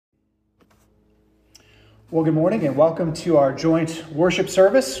Well, good morning and welcome to our joint worship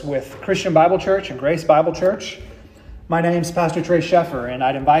service with Christian Bible Church and Grace Bible Church. My name is Pastor Trey Scheffer, and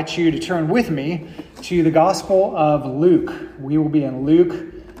I'd invite you to turn with me to the Gospel of Luke. We will be in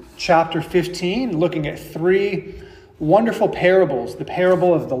Luke chapter 15, looking at three wonderful parables: the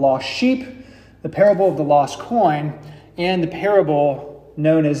parable of the lost sheep, the parable of the lost coin, and the parable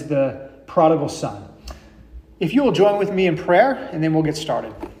known as the prodigal son. If you will join with me in prayer, and then we'll get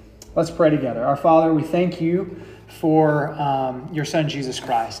started. Let's pray together. Our Father, we thank you for your Son, Jesus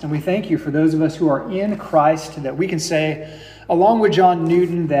Christ. And we thank you for those of us who are in Christ, that we can say, along with John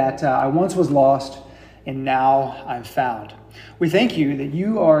Newton, that I once was lost and now I'm found. We thank you that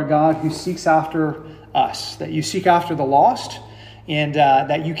you are a God who seeks after us, that you seek after the lost, and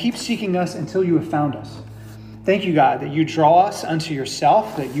that you keep seeking us until you have found us. Thank you, God, that you draw us unto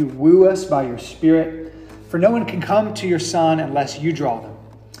yourself, that you woo us by your Spirit, for no one can come to your Son unless you draw them.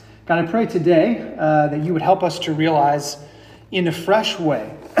 God, I pray today that you would help us to realize in a fresh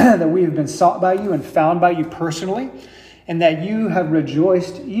way that we have been sought by you and found by you personally, and that you have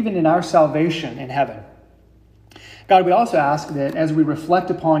rejoiced even in our salvation in heaven. God, we also ask that as we reflect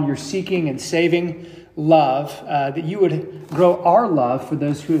upon your seeking and saving love, that you would grow our love for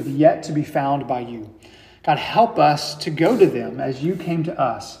those who have yet to be found by you. God, help us to go to them as you came to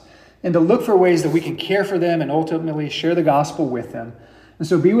us, and to look for ways that we can care for them and ultimately share the gospel with them. And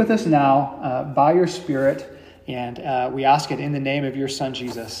so be with us now by your Spirit, and we ask it in the name of your Son,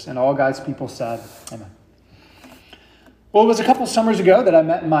 Jesus. And all God's people said, amen. Well, it was a couple summers ago that I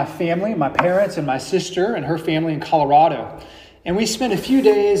met my family, my parents and my sister and her family in Colorado. And we spent a few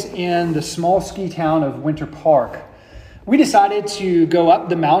days in the small ski town of Winter Park. We decided to go up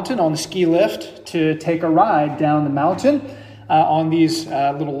the mountain on the ski lift to take a ride down the mountain on these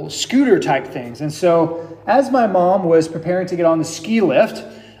little scooter type things. And so as my mom was preparing to get on the ski lift,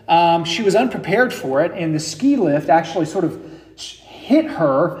 she was unprepared for it, and the ski lift actually sort of hit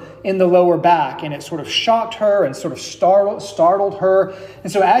her in the lower back, and it sort of shocked her and sort of startled her.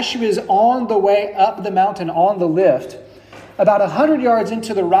 And so as she was on the way up the mountain on the lift, about 100 yards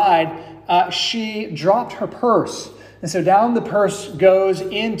into the ride, she dropped her purse. And so down the purse goes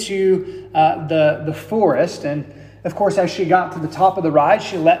into the forest. And of course, as she got to the top of the ride,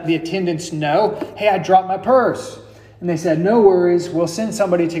 she let the attendants know, hey, I dropped my purse. And they said, no worries, we'll send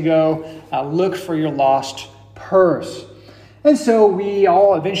somebody to go look for your lost purse. And so we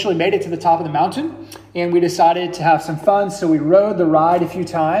all eventually made it to the top of the mountain, and we decided to have some fun. So we rode the ride a few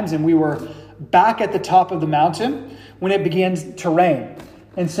times, and we were back at the top of the mountain when it began to rain.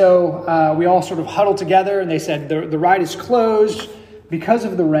 And so we all sort of huddled together, and they said, the ride is closed because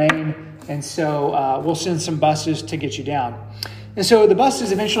of the rain. And so we'll send some buses to get you down. And so the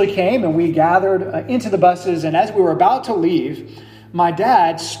buses eventually came, and we gathered into the buses. And as we were about to leave, my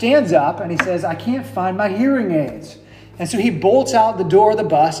dad stands up and he says, I can't find my hearing aids. And so he bolts out the door of the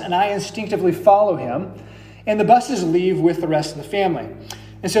bus, and I instinctively follow him. And the buses leave with the rest of the family.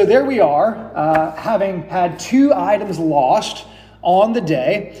 And so there we are, having had 2 items lost on the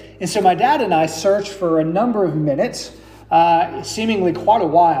day. And so my dad and I searched for a number of minutes, seemingly quite a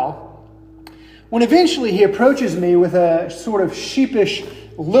while, when eventually he approaches me with a sort of sheepish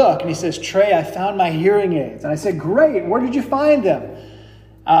look, and he says, Trey, I found my hearing aids. And I said, great, where did you find them?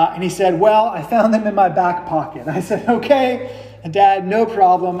 And he said, well, I found them in my back pocket. And I said, okay, Dad, no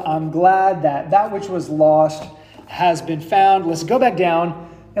problem. I'm glad that which was lost has been found. Let's go back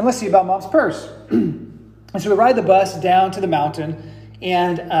down and let's see about Mom's purse. And so we ride the bus down to the mountain,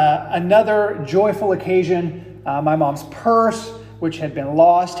 and another joyful occasion, my mom's purse, which had been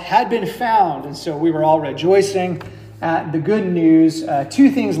lost, had been found. And so we were all rejoicing at the good news. 2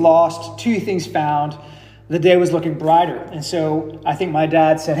 things lost, 2 things found. The day was looking brighter. And so I think my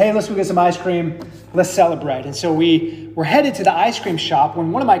dad said, hey, let's go get some ice cream. Let's celebrate. And so we were headed to the ice cream shop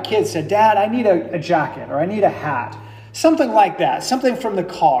when one of my kids said, Dad, I need a jacket, or I need a hat. Something like that, something from the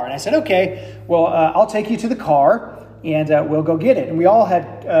car. And I said, okay, well, I'll take you to the car and we'll go get it. And we all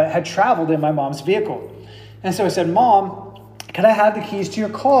had traveled in my mom's vehicle. And so I said, Mom, can I have the keys to your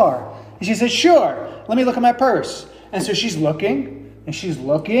car? And she said, sure, let me look at my purse. And so she's looking,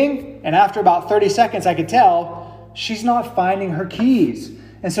 and after about 30 seconds, I could tell she's not finding her keys.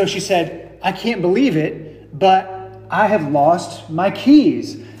 And so she said, I can't believe it, but I have lost my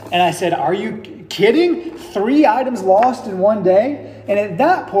keys. And I said, are you kidding? 3 items lost in one day? And at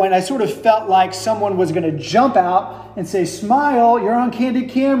that point, I sort of felt like someone was going to jump out and say, smile, you're on candid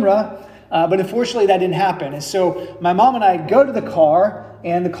camera. But unfortunately, that didn't happen. And so my mom and I go to the car,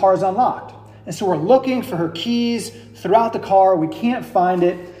 and the car's unlocked. And so we're looking for her keys throughout the car. We can't find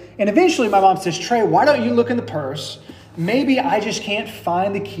it. And eventually, my mom says, Trey, why don't you look in the purse? maybe I just can't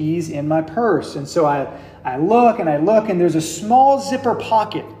find the keys in my purse. And so I look, and there's a small zipper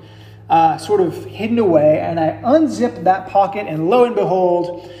pocket sort of hidden away, and I unzip that pocket, and lo and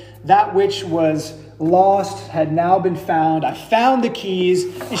behold, that which was lost had now been found. I found the keys,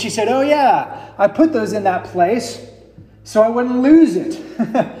 and she said, oh yeah, I put those in that place so I wouldn't lose it.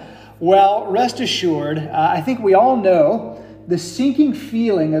 Well, rest assured, I think we all know the sinking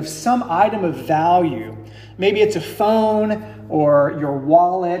feeling of some item of value. Maybe it's a phone or your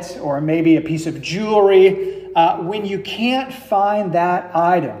wallet or maybe a piece of jewelry when you can't find that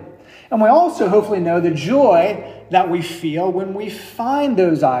item. And we also hopefully know the joy that we feel when we find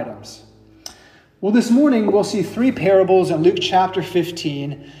those items. Well, this morning we'll see 3 parables in Luke chapter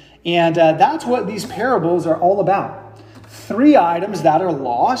 15, and that's what these parables are all about. 3 items that are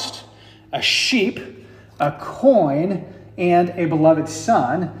lost: a sheep, a coin, and a beloved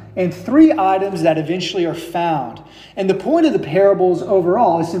son, and 3 items that eventually are found. And the point of the parables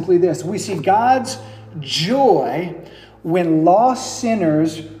overall is simply this: we see God's joy when lost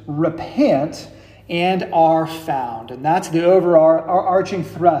sinners repent and are found. And that's the overarching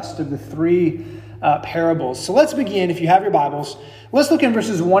thrust of the 3 parables. So let's begin. If you have your Bibles, let's look in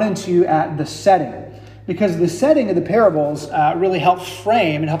verses 1 and 2 at the setting, because the setting of the parables really help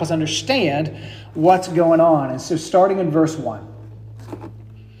frame and help us understand what's going on. And so starting in verse 1,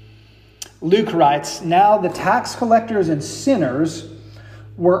 Luke writes, "Now the tax collectors and sinners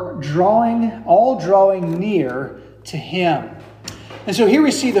were all drawing near to him." And so here we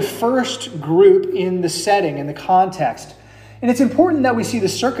see the first group in the setting, in the context. And it's important that we see the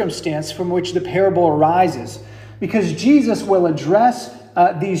circumstance from which the parable arises, because Jesus will address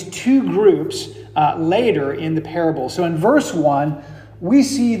these 2 groups later in the parable. So in verse 1, we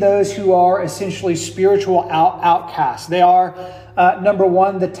see those who are essentially spiritual outcasts. They are, number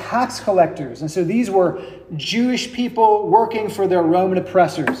 1, the tax collectors. And so these were Jewish people working for their Roman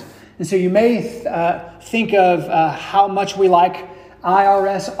oppressors. And so you may think of how much we like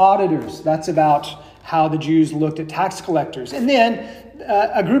IRS auditors. That's about how the Jews looked at tax collectors. And then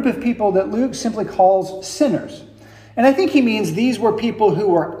a group of people that Luke simply calls sinners. And I think he means these were people who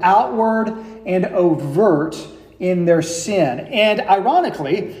were outward and overt in their sin. And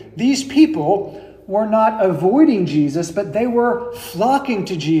ironically, these people were not avoiding Jesus, but they were flocking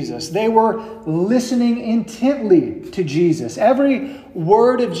to Jesus. They were listening intently to Jesus. Every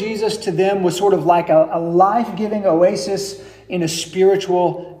word of Jesus to them was sort of like a life-giving oasis in a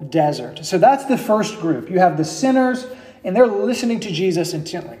spiritual desert. So that's the first group. You have the sinners, and they're listening to Jesus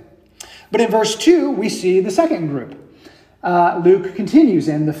intently. But in verse 2, we see the second group. Luke continues,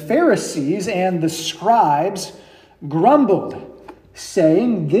 "And the Pharisees and the scribes grumbled,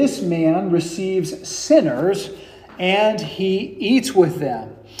 saying, 'This man receives sinners, and he eats with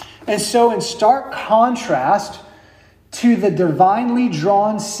them.'" And so in stark contrast to the divinely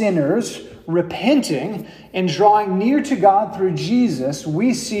drawn sinners repenting and drawing near to God through Jesus,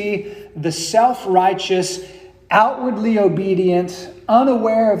 we see the self-righteous, outwardly obedient,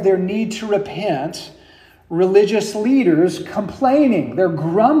 unaware of their need to repent, religious leaders complaining. They're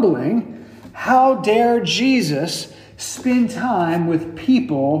grumbling. How dare Jesus spend time with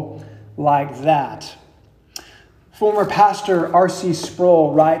people like that? Former pastor R.C.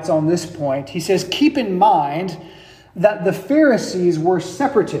 Sproul writes on this point. He says, "Keep in mind that the Pharisees were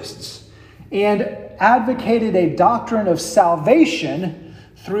separatists and advocated a doctrine of salvation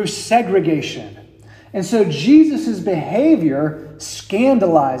through segregation. And so Jesus' behavior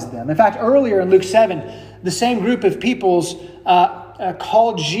scandalized them. In fact, earlier in Luke 7, the same group of peoples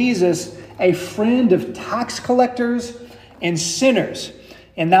called Jesus a friend of tax collectors and sinners,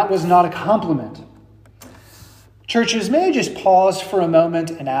 and that was not a compliment. Churches, may I just pause for a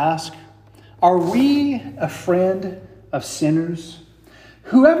moment and ask, are we a friend of sinners?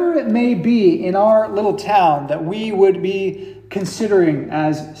 Whoever it may be in our little town that we would be considering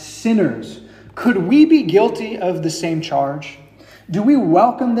as sinners, could we be guilty of the same charge? Do we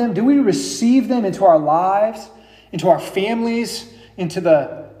welcome them? Do we receive them into our lives, into our families, into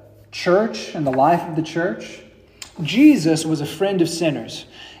the church and the life of the church? Jesus was a friend of sinners,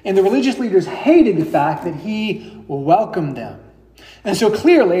 and the religious leaders hated the fact that he welcomed them. And so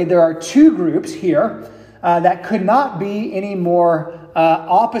clearly there are 2 groups here that could not be any more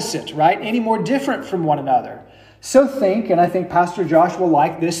opposite, right? Any more different from one another. So think, and I think Pastor Josh will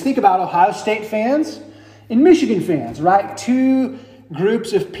like this, think about Ohio State fans and Michigan fans, right? 2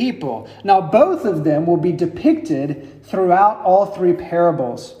 groups of people. Now, both of them will be depicted throughout all 3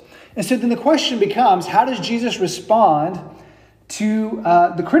 parables. And so then the question becomes, how does Jesus respond to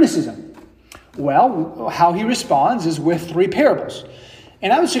the criticism? Well, how he responds is with 3 parables.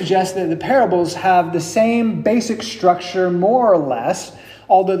 And I would suggest that the parables have the same basic structure, more or less,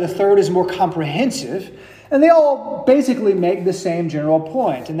 although the third is more comprehensive. And they all basically make the same general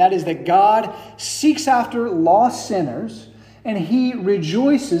point, and that is that God seeks after lost sinners, and he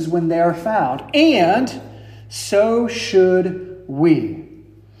rejoices when they are found. And so should we.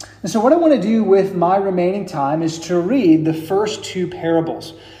 And so what I want to do with my remaining time is to read the first two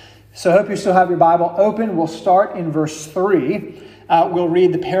parables. So I hope you still have your Bible open. We'll start in verse 3. We'll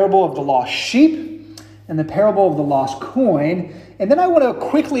read the parable of the lost sheep and the parable of the lost coin. And then I want to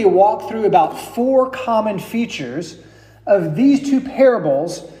quickly walk through about 4 common features of these two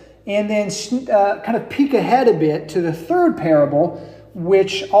parables, and then kind of peek ahead a bit to the third parable,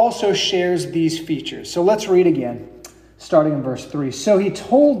 which also shares these features. So let's read again, starting in verse 3. So he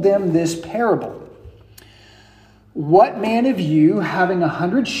told them this parable. What man of you, having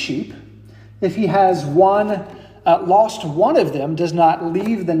 100 sheep, if he has lost one of them, does not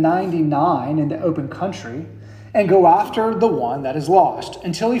leave the 99 in the open country and go after the one that is lost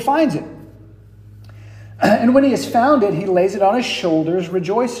until he finds it? And when he has found it, he lays it on his shoulders,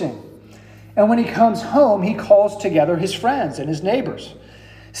 rejoicing. And when he comes home, he calls together his friends and his neighbors,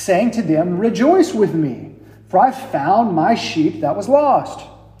 saying to them, rejoice with me, for I found my sheep that was lost.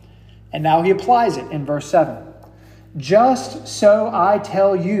 And now he applies it in verse 7. Just so I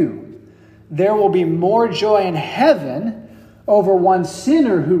tell you, there will be more joy in heaven over one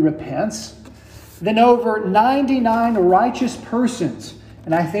sinner who repents than over 99 righteous persons.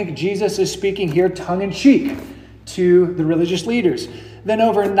 And I think Jesus is speaking here tongue-in-cheek to the religious leaders. Than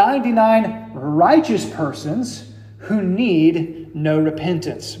over 99 righteous persons who need no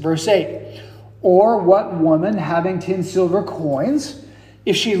repentance. Verse 8. Or what woman having 10 silver coins,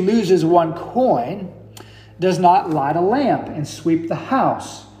 if she loses one coin, does not light a lamp and sweep the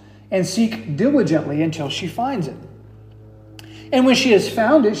house and seek diligently until she finds it? And when she has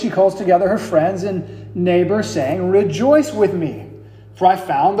found it, she calls together her friends and neighbors, saying, rejoice with me, for I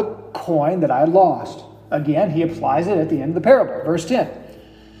found the coin that I had lost. Again, he applies it at the end of the parable. Verse 10.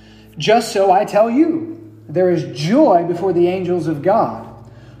 Just so I tell you, there is joy before the angels of God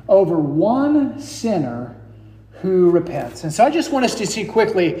over one sinner who repents. And so I just want us to see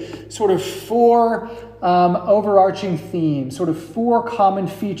quickly sort of 4 overarching themes, sort of 4 common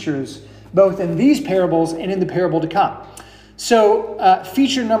features, both in these parables and in the parable to come. So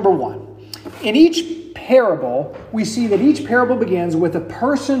feature number 1. In each parable, we see that each parable begins with a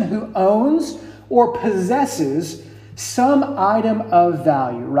person who owns or possesses some item of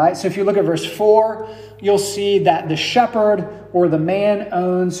value, right? So if you look at verse 4, you'll see that the shepherd or the man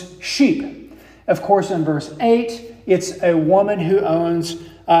owns sheep. Of course, in verse 8, it's a woman who owns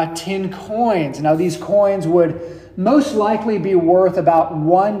 10 coins. Now, these coins would most likely be worth about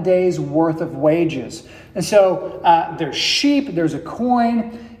 1 day's worth of wages. And so there's sheep, there's a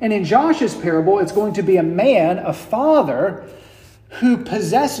coin. And in Josh's parable, it's going to be a man, a father, who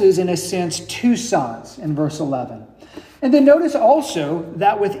possesses, in a sense, 2 sons in verse 11. And then notice also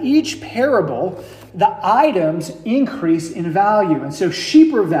that with each parable, the items increase in value. And so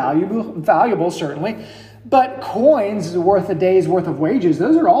sheep are valuable certainly, but coins worth a day's worth of wages,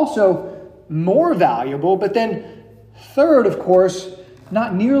 those are also more valuable. But then third, of course,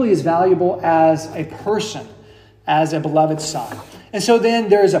 not nearly as valuable as a person, as a beloved son. And so then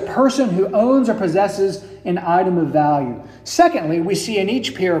there's a person who owns or possesses an item of value. Secondly, we see in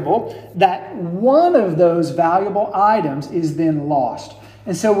each parable that one of those valuable items is then lost.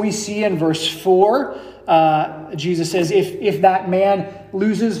 And so we see in verse 4, Jesus says, if that man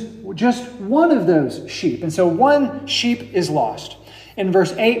loses just one of those sheep. And so one sheep is lost. In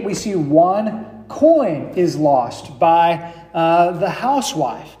verse 8, we see one coin is lost by the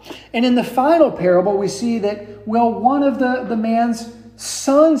housewife. And in the final parable, we see that, well, one of the man's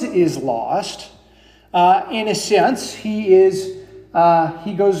sons is lost. In a sense, he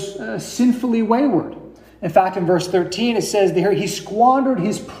goes sinfully wayward. In fact, in verse 13, it says there, he squandered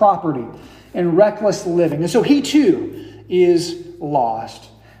his property in reckless living. And so he too is lost.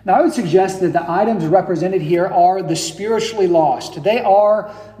 Now, I would suggest that the items represented here are the spiritually lost. They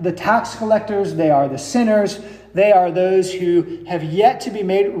are the tax collectors. They are the sinners. They are those who have yet to be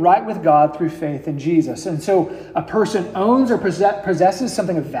made right with God through faith in Jesus. And so a person owns or possesses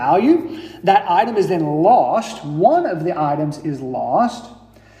something of value. That item is then lost. One of the items is lost.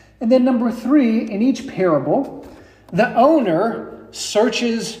 And then number 3, in each parable, the owner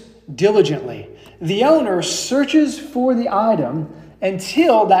searches diligently. The owner searches for the item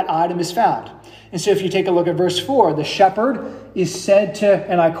until that item is found. And so if you take a look at verse 4, the shepherd is said to,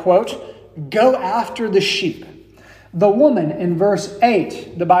 and I quote, go after the sheep. The woman in verse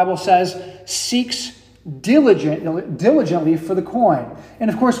 8, the Bible says, seeks diligently for the coin. And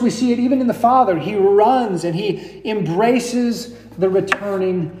of course, we see it even in the father. He runs and he embraces the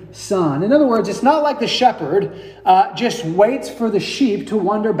returning son. In other words, it's not like the shepherd just waits for the sheep to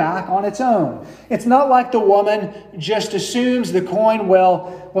wander back on its own. It's not like the woman just assumes the coin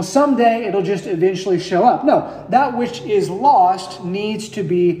will someday it'll just eventually show up. No, that which is lost needs to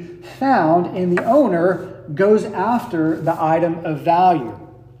be found, and the owner goes after the item of value.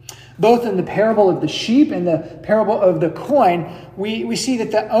 Both in the parable of the sheep and the parable of the coin, we see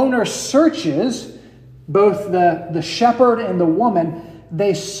that the owner searches, both the shepherd and the woman,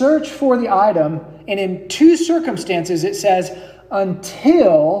 they search for the item, and in two circumstances it says,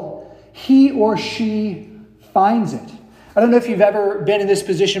 until he or she finds it. I don't know if you've ever been in this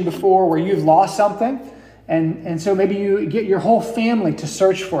position before where you've lost something, and so maybe you get your whole family to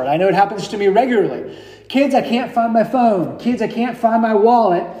search for it. I know it happens to me regularly. Kids, I can't find my phone. Kids, I can't find my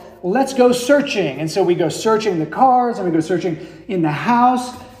wallet. Let's go searching. And so we go searching the cars and we go searching in the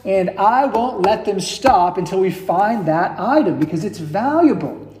house. And I won't let them stop until we find that item because it's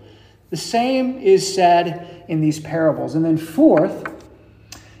valuable. The same is said in these parables. And then fourth,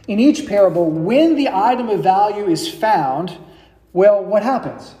 in each parable, when the item of value is found, well, what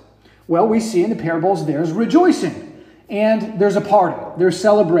happens? Well, we see in the parables there's rejoicing. And there's a party. There's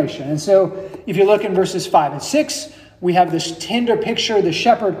celebration. And so if you look in verses 5 and 6, we have this tender picture. The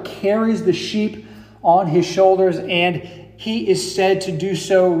shepherd carries the sheep on his shoulders, and he is said to do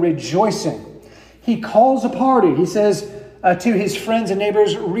so rejoicing. He calls a party. He says to his friends and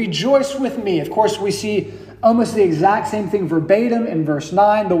neighbors, rejoice with me. Of course, we see almost the exact same thing verbatim in verse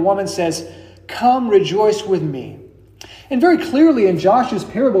 9. The woman says, come rejoice with me. And very clearly in Josh's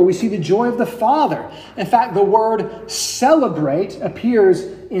parable, we see the joy of the father. In fact, the word celebrate appears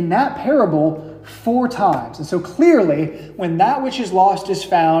in that parable 4 times. And so clearly, when that which is lost is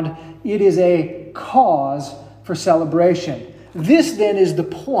found, it is a cause for celebration. This then is the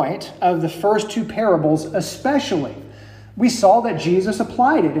point of the first 2 parables especially. We saw that Jesus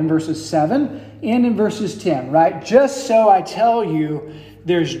applied it in verses 7 and in verses 10, right? Just so I tell you,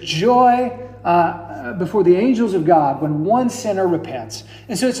 there's joy before the angels of God when one sinner repents.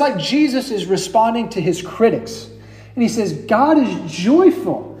 And so it's like Jesus is responding to his critics. And he says, God is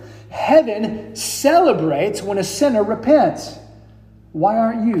joyful. Heaven celebrates when a sinner repents. Why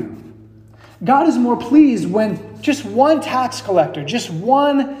aren't you? God is more pleased when just one tax collector, just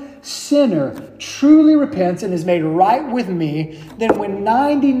one sinner truly repents and is made right with me than when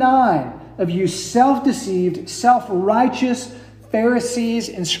 99 of you self-deceived, self-righteous Pharisees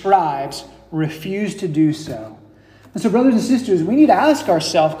and scribes refuse to do so. And so, brothers and sisters, we need to ask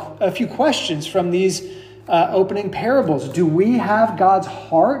ourselves a few questions from these opening parables. Do we have God's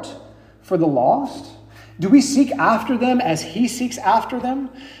heart for the lost? Do we seek after them as he seeks after them?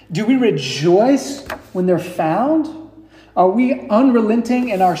 Do we rejoice when they're found? Are we unrelenting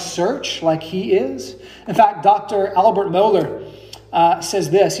in our search like he is? In fact, Dr. Albert Mohler says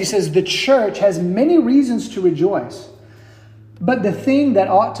this. He says, the church has many reasons to rejoice. But the thing that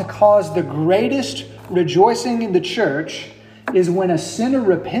ought to cause the greatest rejoicing in the church is when a sinner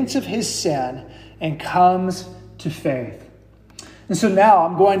repents of his sin and comes to faith. And so now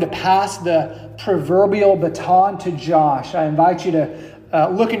I'm going to pass the proverbial baton to Josh. I invite you to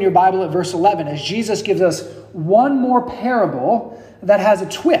look in your Bible at verse 11 as Jesus gives us one more parable that has a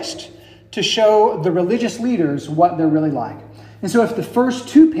twist to show the religious leaders what they're really like. And so if the first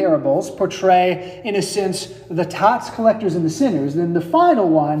 2 parables portray, in a sense, the tax collectors and the sinners, then the final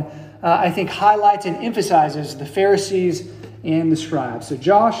one, I think, highlights and emphasizes the Pharisees and the scribes. So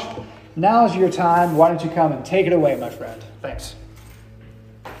Josh, now's your time. Why don't you come and take it away, my friend? Thanks.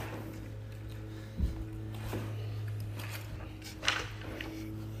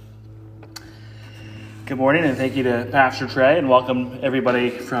 Good morning, and thank you to Pastor Trey, and welcome everybody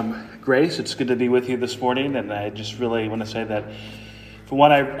from Grace. It's good to be with you this morning, and I just really want to say that, for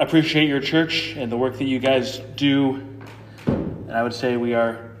one, I appreciate your church and the work that you guys do, and I would say we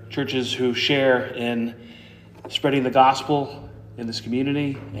are churches who share in spreading the gospel in this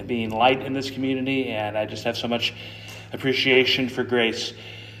community and being light in this community, and I just have so much appreciation for Grace.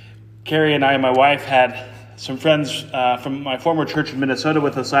 Carrie and I, my wife, had some friends from my former church in Minnesota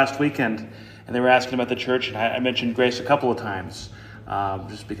with us last weekend, and they were asking about the church, and I mentioned Grace a couple of times,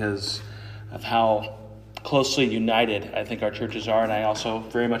 just because of how closely united I think our churches are. And I also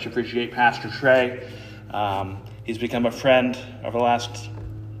very much appreciate Pastor Trey. He's become a friend over the last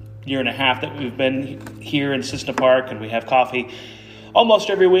year and a half that we've been here in Cissna Park, and we have coffee almost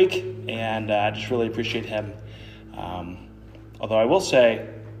every week, and I just really appreciate him. Although I will say,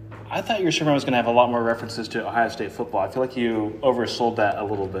 I thought your sermon was going to have a lot more references to Ohio State football. I feel like you oversold that a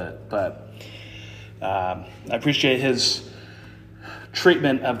little bit, but I appreciate his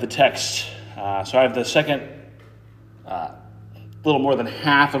treatment of the text. So I have the second, little more than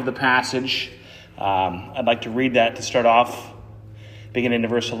half of the passage. I'd like to read that to start off, beginning in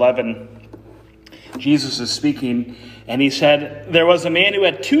verse 11. Jesus is speaking, and he said, "There was a man who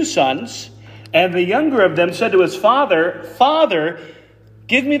had 2 sons, and the younger of them said to his father, 'Father,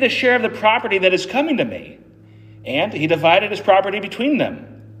 give me the share of the property that is coming to me.' And he divided his property between them.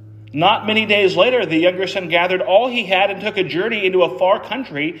 Not many days later, the younger son gathered all he had and took a journey into a far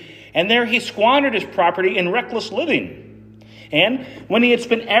country, and there he squandered his property in reckless living. And when he had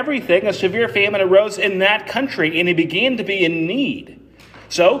spent everything, a severe famine arose in that country, and he began to be in need.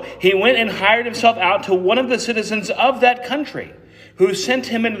 So he went and hired himself out to one of the citizens of that country, who sent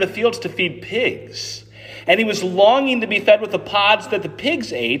him into the fields to feed pigs. And he was longing to be fed with the pods that the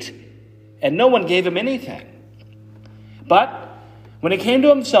pigs ate, and no one gave him anything. But when he came to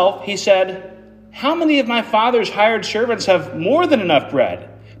himself, he said, 'How many of my father's hired servants have more than enough bread,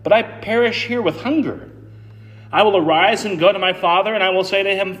 but I perish here with hunger? I will arise and go to my father, and I will say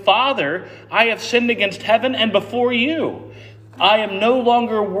to him, Father, I have sinned against heaven and before you. I am no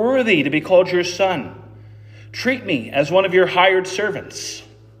longer worthy to be called your son. Treat me as one of your hired servants.'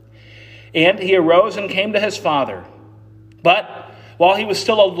 And he arose and came to his father. But while he was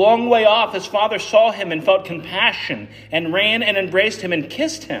still a long way off, his father saw him and felt compassion, and ran and embraced him and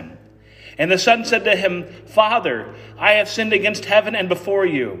kissed him. And the son said to him, 'Father, I have sinned against heaven and before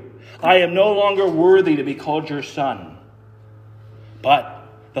you. I am no longer worthy to be called your son.' But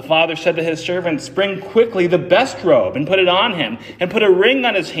the father said to his servants, 'Bring quickly the best robe and put it on him, and put a ring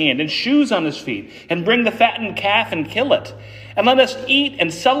on his hand and shoes on his feet, and bring the fattened calf and kill it. And let us eat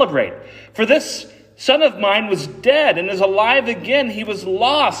and celebrate. For this son of mine was dead and is alive again. He was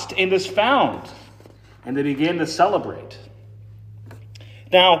lost and is found.' And they began to celebrate.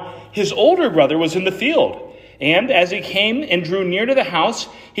 Now his older brother was in the field, and as he came and drew near to the house,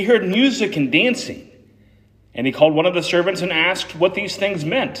 he heard music and dancing. And he called one of the servants and asked what these things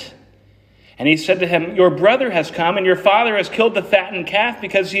meant. And he said to him, 'Your brother has come, and your father has killed the fattened calf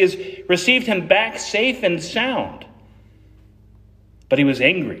because he has received him back safe and sound.' But he was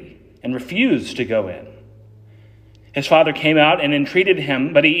angry and refused to go in. His father came out and entreated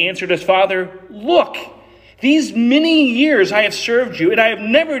him, but he answered his father, 'Look, these many years I have served you, and I have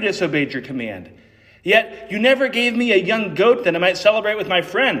never disobeyed your command. Yet you never gave me a young goat that I might celebrate with my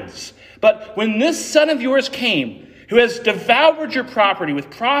friends. But when this son of yours came, who has devoured your property with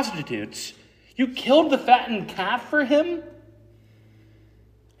prostitutes, you killed the fattened calf for him?'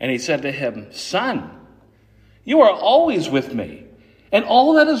 And he said to him, 'Son, you are always with me, and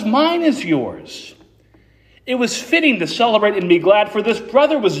all that is mine is yours. It was fitting to celebrate and be glad, for this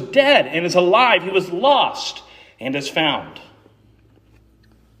brother was dead and is alive. He was lost and is found.'"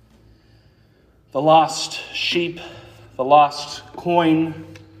 The lost sheep, the lost coin,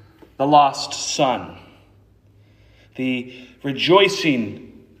 the lost son. The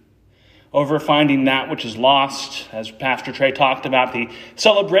rejoicing over finding that which is lost, as Pastor Trey talked about, the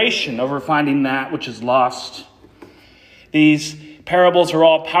celebration over finding that which is lost. These parables are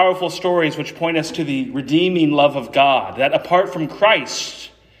all powerful stories which point us to the redeeming love of God, that apart from Christ,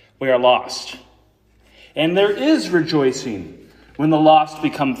 we are lost. And there is rejoicing when the lost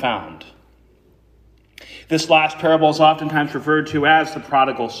become found. This last parable is oftentimes referred to as the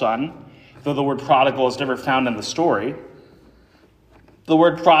prodigal son, though the word prodigal is never found in the story. The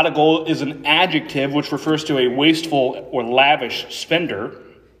word prodigal is an adjective which refers to a wasteful or lavish spender,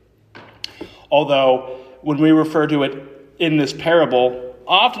 although when we refer to it in this parable,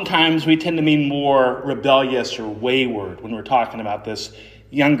 oftentimes we tend to mean more rebellious or wayward when we're talking about this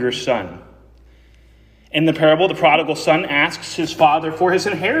younger son. In the parable, the prodigal son asks his father for his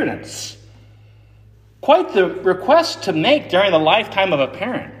inheritance. Quite the request to make during the lifetime of a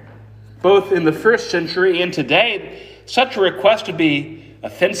parent. Both in the first century and today, such a request would be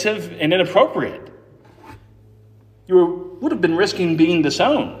offensive and inappropriate. You would have been risking being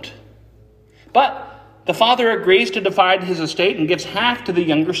disowned. But the father agrees to divide his estate and gives half to the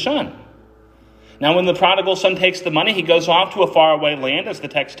younger son. Now, when the prodigal son takes the money, he goes off to a faraway land, as the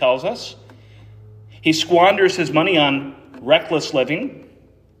text tells us. He squanders his money on reckless living.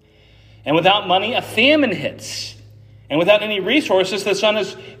 And without money, a famine hits. And without any resources, the son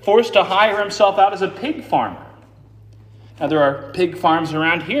is forced to hire himself out as a pig farmer. Now, there are pig farms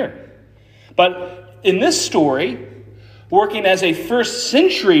around here. But in this story, working as a first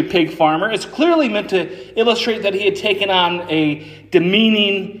century pig farmer is clearly meant to illustrate that he had taken on a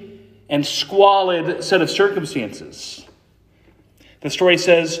demeaning and squalid set of circumstances. The story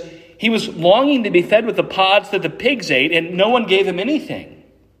says he was longing to be fed with the pods that the pigs ate, and no one gave him anything.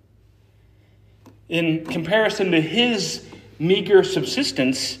 In comparison to his meager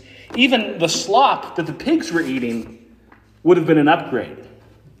subsistence, even the slop that the pigs were eating would have been an upgrade.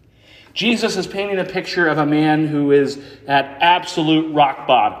 Jesus is painting a picture of a man who is at absolute rock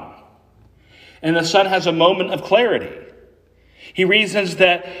bottom. And the son has a moment of clarity. He reasons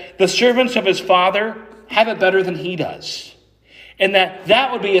that the servants of his father have it better than he does, and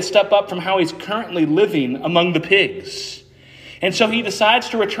that would be a step up from how he's currently living among the pigs. And so he decides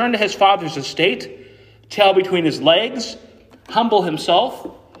to return to his father's estate, tail between his legs, humble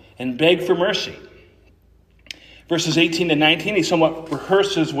himself, and beg for mercy. Verses 18 to 19, he somewhat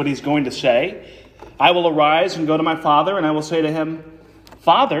rehearses what he's going to say. I will arise and go to my father, and I will say to him,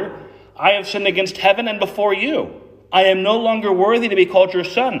 Father, I have sinned against heaven and before you. I am no longer worthy to be called your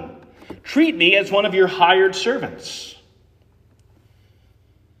son. Treat me as one of your hired servants.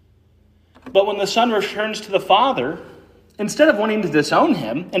 But when the son returns to the father, instead of wanting to disown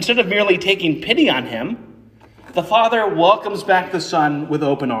him, instead of merely taking pity on him, the father welcomes back the son with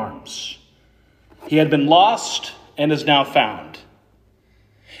open arms. He had been lost and is now found.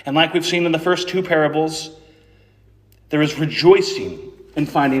 And like we've seen in the first two parables, there is rejoicing in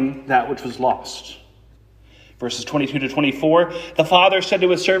finding that which was lost. Verses 22 to 24, the father said to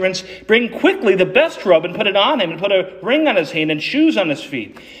his servants, bring quickly the best robe and put it on him, and put a ring on his hand and shoes on his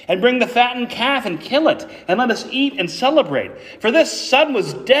feet. And bring the fattened calf and kill it, and let us eat and celebrate. For this son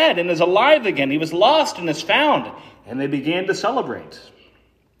was dead and is alive again. He was lost and is found. And they began to celebrate.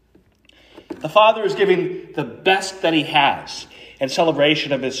 The father is giving the best that he has in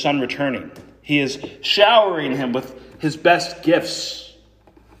celebration of his son returning. He is showering him with his best gifts.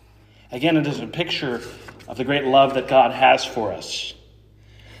 Again, it is a picture of the great love that God has for us.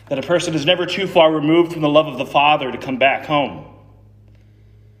 That a person is never too far removed from the love of the Father to come back home.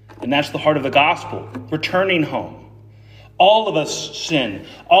 And that's the heart of the gospel, returning home. All of us sin.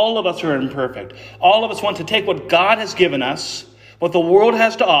 All of us are imperfect. All of us want to take what God has given us, what the world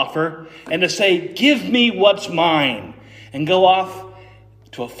has to offer, and to say, give me what's mine, and go off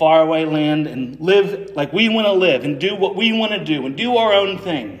to a faraway land and live like we want to live and do what we want to do and do our own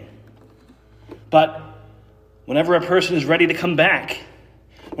thing. But whenever a person is ready to come back,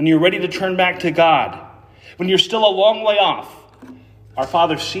 when you're ready to turn back to God, when you're still a long way off, our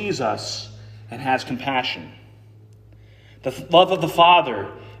Father sees us and has compassion. The love of the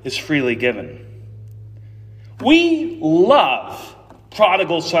Father is freely given. We love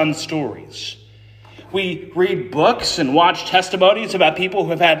prodigal son stories. We read books and watch testimonies about people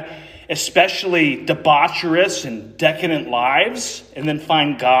who have had especially debaucherous and decadent lives and then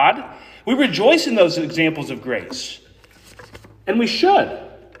find God. We rejoice in those examples of grace. And we should.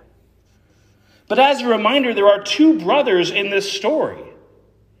 But as a reminder, there are two brothers in this story.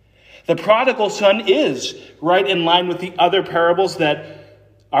 The prodigal son is right in line with the other parables that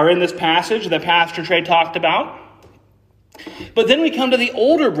are in this passage that Pastor Trey talked about. But then we come to the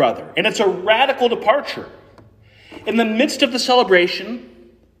older brother, and it's a radical departure. In the midst of the celebration,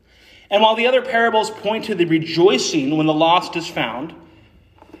 and while the other parables point to the rejoicing when the lost is found,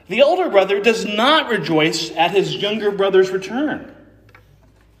 the older brother does not rejoice at his younger brother's return.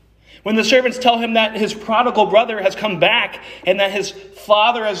 When the servants tell him that his prodigal brother has come back and that his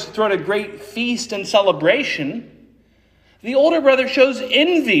father has thrown a great feast and celebration, the older brother shows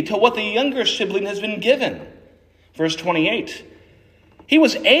envy to what the younger sibling has been given. Verse 28, he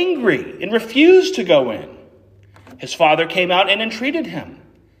was angry and refused to go in. His father came out and entreated him.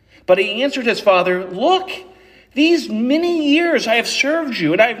 But he answered his father, look, these many years I have served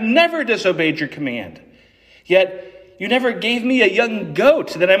you, and I have never disobeyed your command. Yet you never gave me a young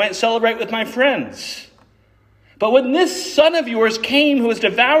goat that I might celebrate with my friends. But when this son of yours came who has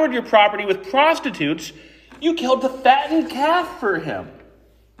devoured your property with prostitutes, you killed the fattened calf for him.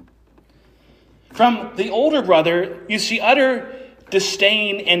 From the older brother, you see utter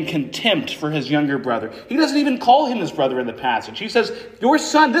disdain and contempt for his younger brother. He doesn't even call him his brother in the passage. He says, your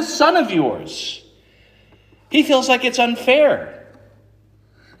son, this son of yours. He feels like it's unfair.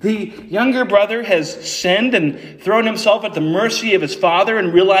 The younger brother has sinned and thrown himself at the mercy of his father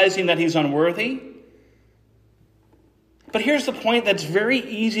and realizing that he's unworthy. But here's the point that's very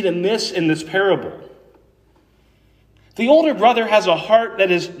easy to miss in this parable. The older brother has a heart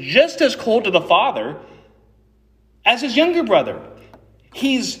that is just as cold to the father as his younger brother.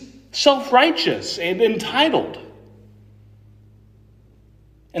 He's self-righteous and entitled.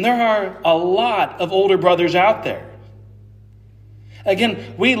 And there are a lot of older brothers out there.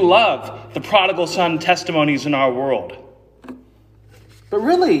 Again, we love the prodigal son testimonies in our world. But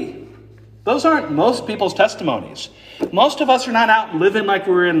really, those aren't most people's testimonies. Most of us are not out living like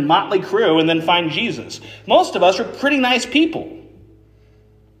we're in Motley Crue and then find Jesus. Most of us are pretty nice people.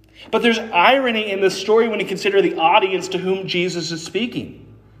 But there's irony in this story when you consider the audience to whom Jesus is speaking.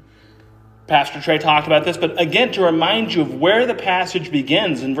 Pastor Trey talked about this, but again, to remind you of where the passage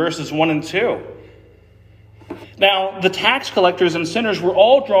begins in verses 1 and 2. Now, the tax collectors and sinners were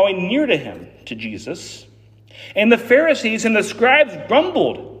all drawing near to him, to Jesus. And the Pharisees and the scribes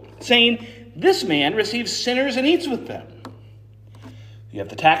grumbled, saying, "This man receives sinners and eats with them." You have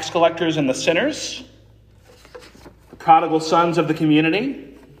the tax collectors and the sinners, the prodigal sons of the community.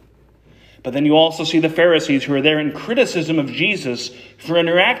 But then you also see the Pharisees who are there in criticism of Jesus for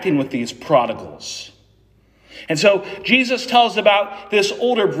interacting with these prodigals. And so Jesus tells about this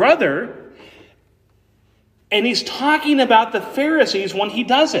older brother, and he's talking about the Pharisees when he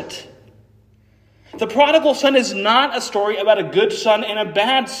does it. The prodigal son is not a story about a good son and a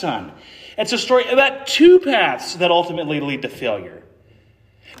bad son. It's a story about two paths that ultimately lead to failure.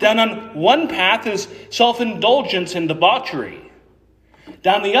 Down on one path is self-indulgence and debauchery.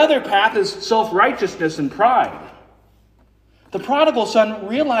 Down the other path is self-righteousness and pride. The prodigal son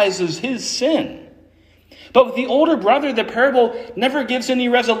realizes his sin. But with the older brother, the parable never gives any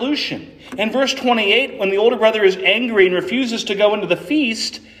resolution. In verse 28, when the older brother is angry and refuses to go into the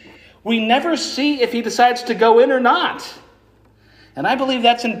feast, we never see if he decides to go in or not. And I believe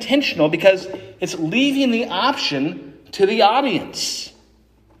that's intentional because it's leaving the option to the audience.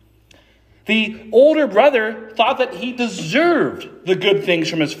 The older brother thought that he deserved the good things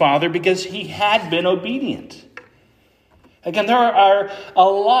from his father because he had been obedient. Again, there are a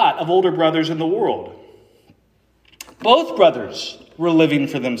lot of older brothers in the world. Both brothers were living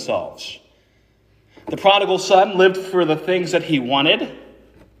for themselves. The prodigal son lived for the things that he wanted.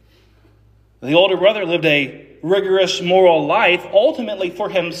 The older brother lived a rigorous moral life, ultimately for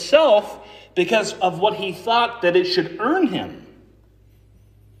himself, because of what he thought that it should earn him.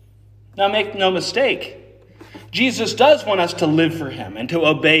 Now, make no mistake, Jesus does want us to live for him and to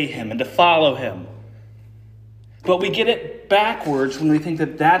obey him and to follow him. But we get it backwards when we think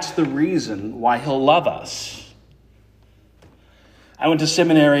that that's the reason why he'll love us. I went to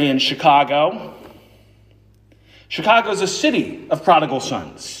seminary in Chicago. Chicago's a city of prodigal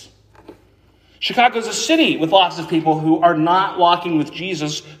sons. Chicago's a city with lots of people who are not walking with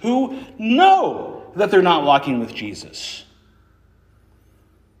Jesus, who know that they're not walking with Jesus.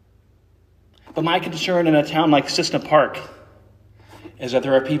 But my concern in a town like Cissna Park is that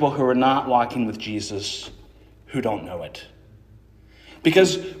there are people who are not walking with Jesus who don't know it.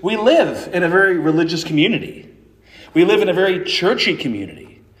 Because we live in a very religious community. We live in a very churchy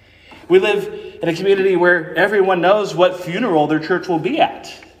community. We live in a community where everyone knows what funeral their church will be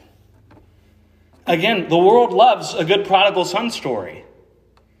at. Again, the world loves a good prodigal son story.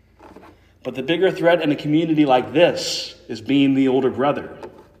 But the bigger threat in a community like this is being the older brother.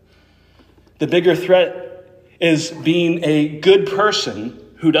 The bigger threat is being a good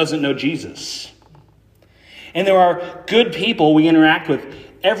person who doesn't know Jesus. And there are good people we interact with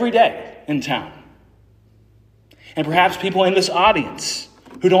every day in town. And perhaps people in this audience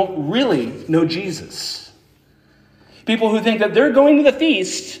who don't really know Jesus. People who think that they're going to the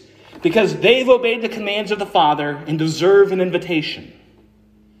feast because they've obeyed the commands of the Father and deserve an invitation.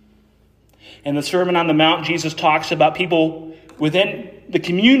 In the Sermon on the Mount, Jesus talks about people within the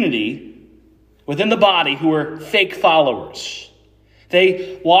community, within the body, who are fake followers.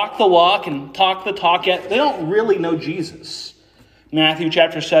 They walk the walk and talk the talk, yet they don't really know Jesus. Matthew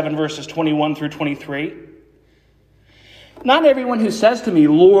chapter 7, verses 21 through 23. "Not everyone who says to me,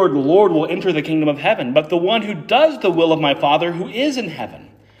 'Lord, Lord,' will enter the kingdom of heaven, but the one who does the will of my Father who is in heaven.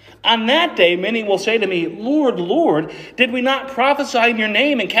 On that day, many will say to me, 'Lord, Lord, did we not prophesy in your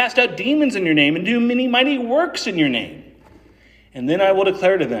name and cast out demons in your name and do many mighty works in your name?' And then I will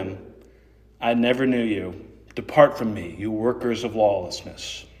declare to them, 'I never knew you. Depart from me, you workers of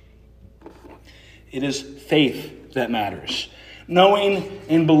lawlessness.'" It is faith that matters. Knowing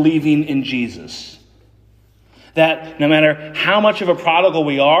and believing in Jesus. That no matter how much of a prodigal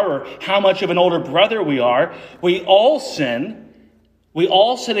we are or how much of an older brother we are, we all sin. We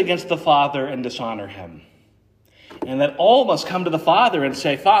all sin against the Father and dishonor him. And that all must come to the Father and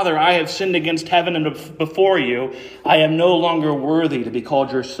say, "Father, I have sinned against heaven and before you. I am no longer worthy to be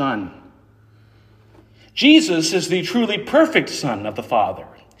called your son." Jesus is the truly perfect Son of the Father.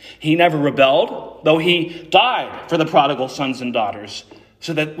 He never rebelled, though he died for the prodigal sons and daughters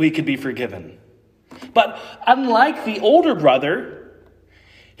so that we could be forgiven. But unlike the older brother,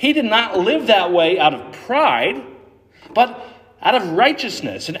 he did not live that way out of pride, but out of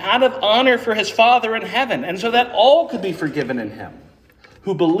righteousness and out of honor for his Father in heaven, and so that all could be forgiven in him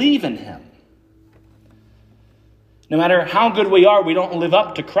who believe in him. No matter how good we are, we don't live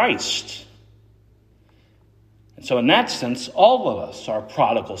up to Christ. And so in that sense, all of us are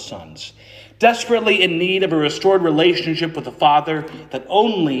prodigal sons, desperately in need of a restored relationship with the Father that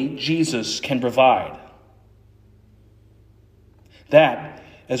only Jesus can provide. That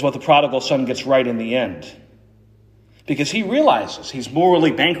is what the prodigal son gets right in the end, because he realizes he's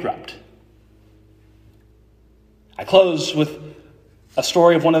morally bankrupt. I close with a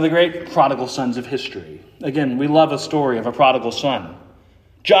story of one of the great prodigal sons of history. Again, we love a story of a prodigal son.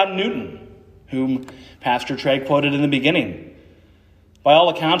 John Newton, whom Pastor Trey quoted in the beginning, by all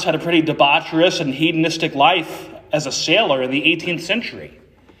accounts had a pretty debaucherous and hedonistic life as a sailor in the 18th century.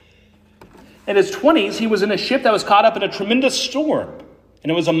 In his 20s, he was in a ship that was caught up in a tremendous storm,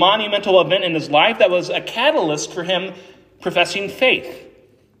 and it was a monumental event in his life that was a catalyst for him professing faith.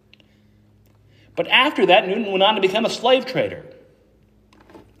 But after that, Newton went on to become a slave trader.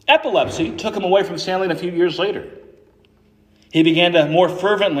 Epilepsy took him away from sailing a few years later. He began to more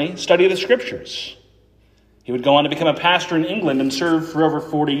fervently study the Scriptures. He would go on to become a pastor in England and serve for over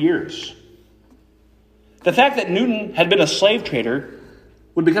 40 years. The fact that Newton had been a slave trader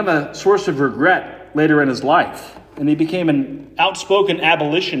would become a source of regret later in his life, and he became an outspoken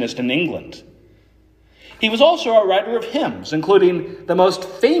abolitionist in England. He was also a writer of hymns, including the most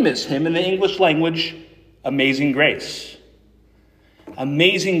famous hymn in the English language, Amazing Grace.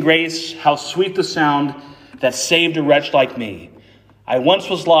 Amazing grace, how sweet the sound that saved a wretch like me. I once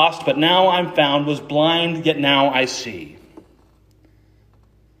was lost, but now I'm found, was blind, yet now I see.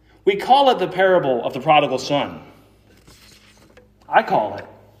 We call it the parable of the prodigal son. I call it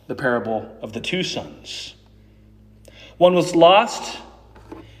the parable of the two sons. One was lost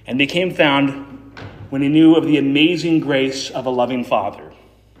and became found when he knew of the amazing grace of a loving father.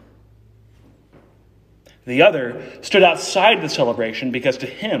 The other stood outside the celebration because to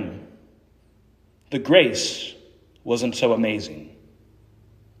him, the grace wasn't so amazing.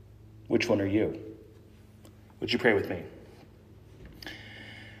 Which one are you? Would you pray with me?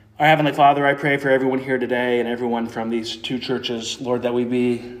 Our Heavenly Father, I pray for everyone here today and everyone from these two churches, Lord, that we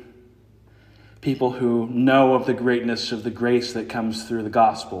be people who know of the greatness of the grace that comes through the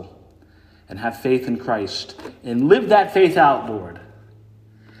gospel and have faith in Christ and live that faith out, Lord.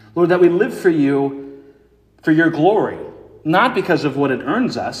 Lord, that we live for you, for your glory, not because of what it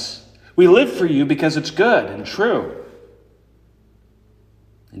earns us. We live for you because it's good and true.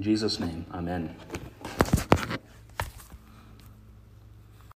 In Jesus' name, amen.